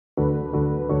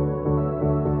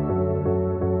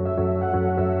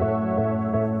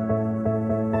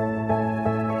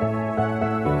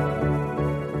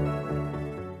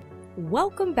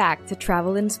Welcome back to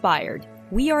Travel Inspired.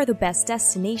 We are the best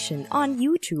destination on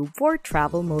YouTube for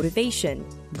travel motivation,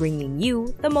 bringing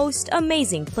you the most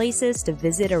amazing places to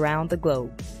visit around the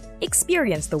globe.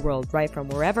 Experience the world right from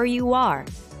wherever you are,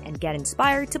 and get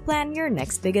inspired to plan your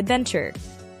next big adventure.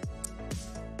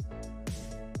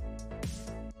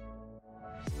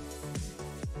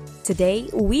 Today,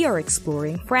 we are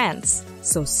exploring France,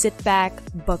 so sit back,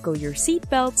 buckle your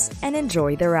seatbelts, and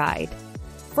enjoy the ride.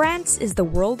 France is the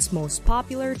world's most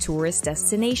popular tourist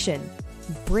destination,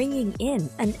 bringing in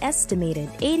an estimated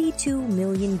 82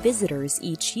 million visitors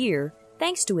each year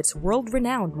thanks to its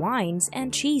world-renowned wines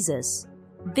and cheeses.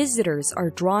 Visitors are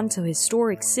drawn to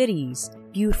historic cities,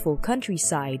 beautiful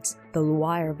countrysides, the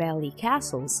Loire Valley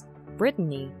castles,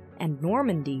 Brittany, and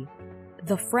Normandy,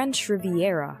 the French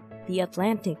Riviera, the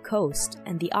Atlantic coast,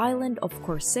 and the island of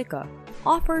Corsica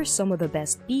offer some of the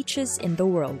best beaches in the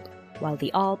world, while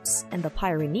the Alps and the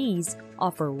Pyrenees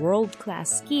offer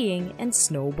world-class skiing and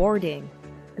snowboarding.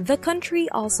 The country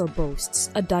also boasts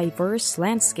a diverse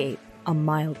landscape, a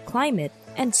mild climate,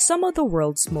 and some of the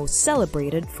world's most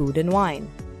celebrated food and wine.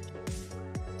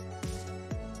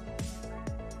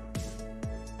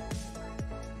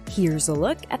 Here's a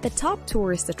look at the top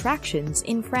tourist attractions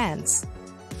in France.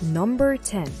 Number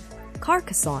 10.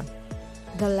 Carcassonne.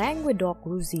 The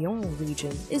Languedoc-Roussillon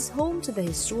region is home to the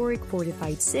historic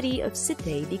fortified city of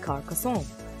Cité de Carcassonne.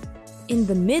 In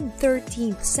the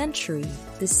mid-13th century,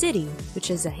 the city, which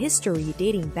has a history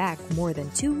dating back more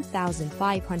than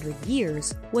 2,500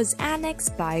 years, was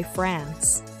annexed by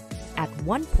France. At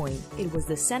one point, it was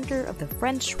the center of the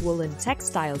French woolen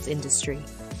textiles industry.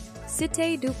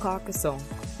 Cité de Carcassonne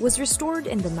was restored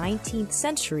in the 19th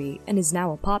century and is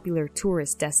now a popular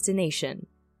tourist destination.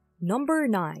 Number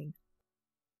 9.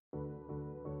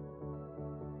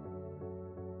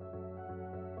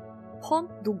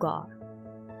 Pont du Gard.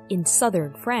 In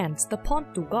southern France, the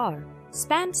Pont du Gard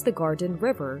spans the Garden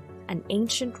River, an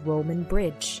ancient Roman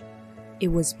bridge. It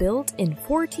was built in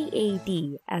 40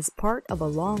 AD as part of a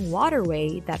long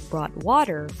waterway that brought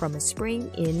water from a spring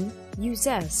in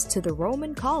Uzès to the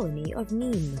Roman colony of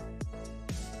Nîmes.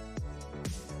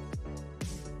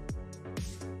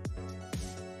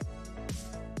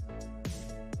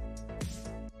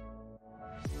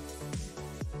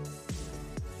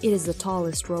 It is the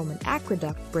tallest Roman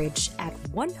aqueduct bridge at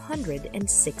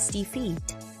 160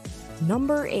 feet.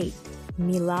 Number 8.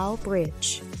 Millau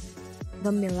Bridge.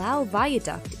 The Millau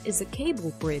Viaduct is a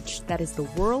cable bridge that is the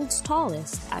world's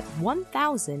tallest at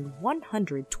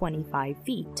 1,125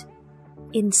 feet.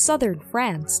 In southern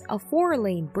France, a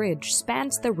 4-lane bridge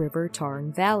spans the River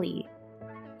Tarn Valley.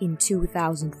 In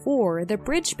 2004, the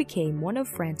bridge became one of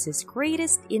France's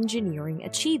greatest engineering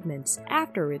achievements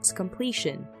after its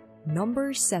completion.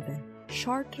 Number 7.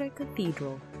 Chartres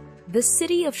Cathedral. The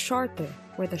city of Chartres,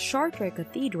 where the Chartres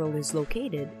Cathedral is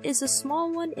located, is a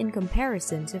small one in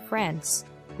comparison to France,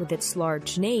 with its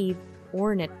large nave,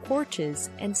 ornate porches,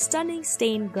 and stunning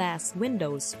stained glass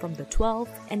windows from the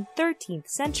 12th and 13th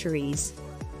centuries.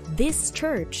 This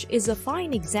church is a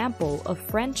fine example of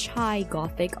French High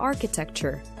Gothic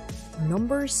architecture.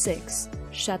 Number 6.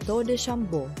 Chateau de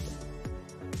Chambord.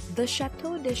 The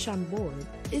Chateau de Chambord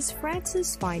is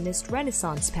France's finest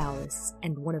Renaissance palace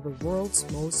and one of the world's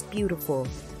most beautiful.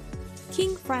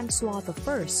 King François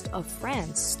I of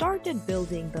France started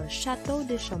building the Chateau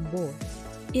de Chambord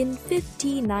in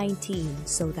 1519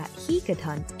 so that he could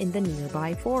hunt in the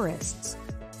nearby forests.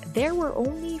 There were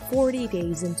only 40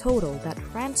 days in total that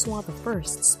François I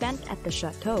spent at the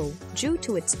chateau due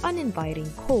to its uninviting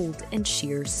cold and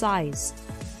sheer size.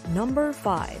 Number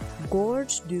 5.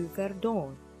 Gorge du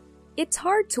Verdon. It's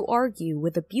hard to argue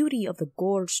with the beauty of the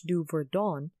Gorge du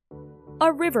Verdon,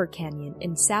 a river canyon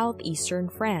in southeastern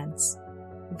France.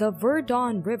 The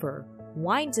Verdon River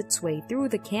winds its way through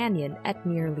the canyon at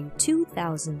nearly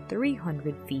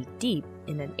 2,300 feet deep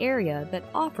in an area that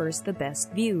offers the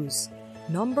best views.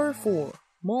 Number 4.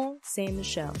 Mont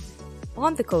Saint-Michel.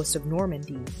 On the coast of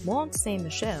Normandy, Mont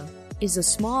Saint-Michel is a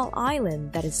small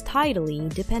island that is tidally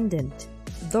dependent.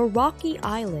 The rocky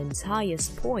island's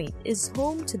highest point is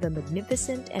home to the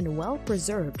magnificent and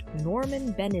well-preserved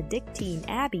Norman Benedictine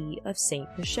Abbey of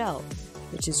Saint-Michel,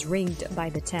 which is ringed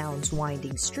by the town's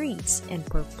winding streets and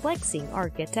perplexing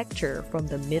architecture from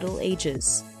the Middle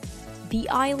Ages. The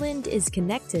island is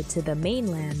connected to the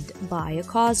mainland by a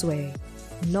causeway.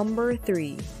 Number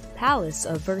 3. Palace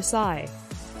of Versailles.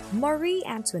 Marie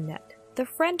Antoinette, the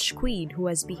French queen who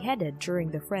was beheaded during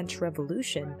the French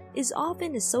Revolution, is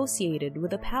often associated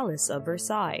with the Palace of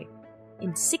Versailles. In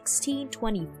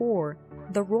 1624,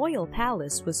 the royal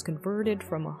palace was converted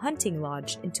from a hunting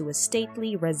lodge into a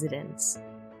stately residence.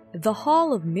 The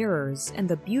Hall of Mirrors and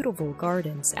the beautiful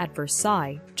gardens at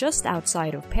Versailles, just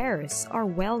outside of Paris, are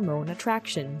well-known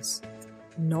attractions.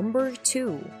 Number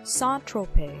 2.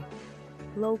 Saint-Tropez.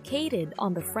 Located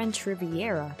on the French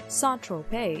Riviera,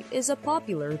 Saint-Tropez is a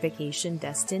popular vacation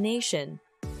destination.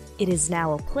 It is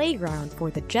now a playground for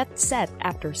the jet set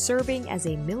after serving as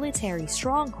a military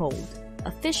stronghold,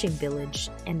 a fishing village,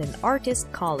 and an artist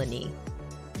colony.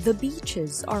 The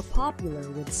beaches are popular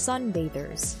with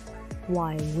sunbathers,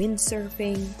 while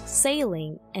windsurfing,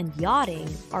 sailing, and yachting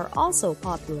are also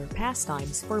popular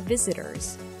pastimes for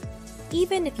visitors.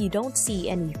 Even if you don't see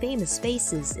any famous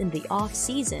faces in the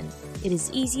off-season, it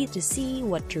is easy to see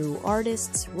what drew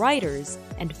artists, writers,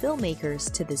 and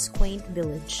filmmakers to this quaint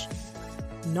village.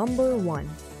 Number 1.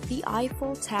 The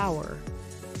Eiffel Tower.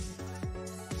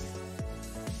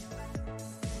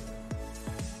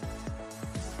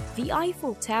 The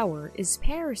Eiffel Tower is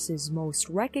Paris's most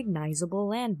recognizable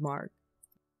landmark.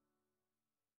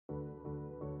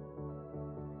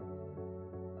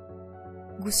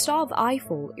 Gustave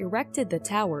Eiffel erected the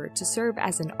tower to serve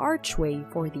as an archway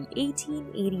for the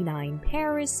 1889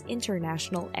 Paris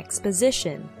International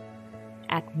Exposition.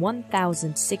 At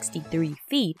 1,063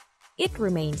 feet, it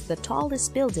remains the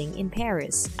tallest building in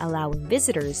Paris, allowing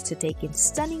visitors to take in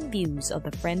stunning views of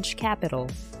the French capital.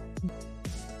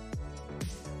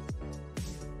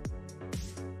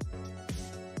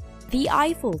 The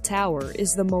Eiffel Tower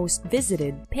is the most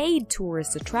visited paid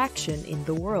tourist attraction in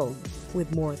the world,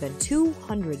 with more than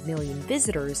 200 million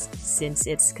visitors since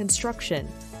its construction.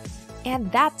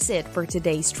 And that's it for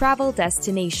today's travel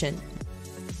destination.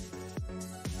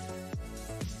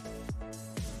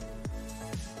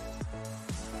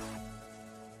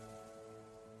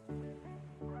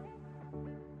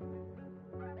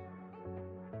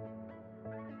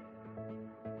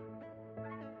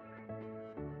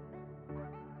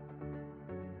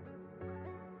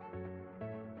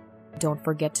 Don't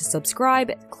forget to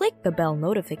subscribe, click the bell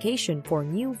notification for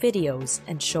new videos,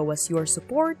 and show us your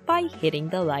support by hitting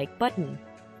the like button.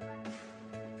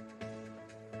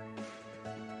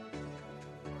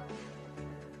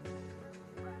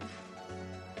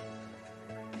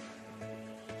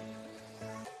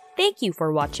 Thank you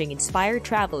for watching Inspired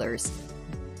Travelers.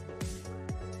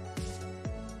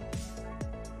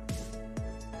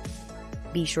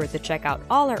 Be sure to check out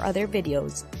all our other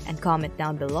videos and comment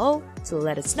down below to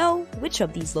let us know which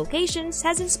of these locations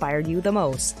has inspired you the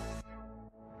most.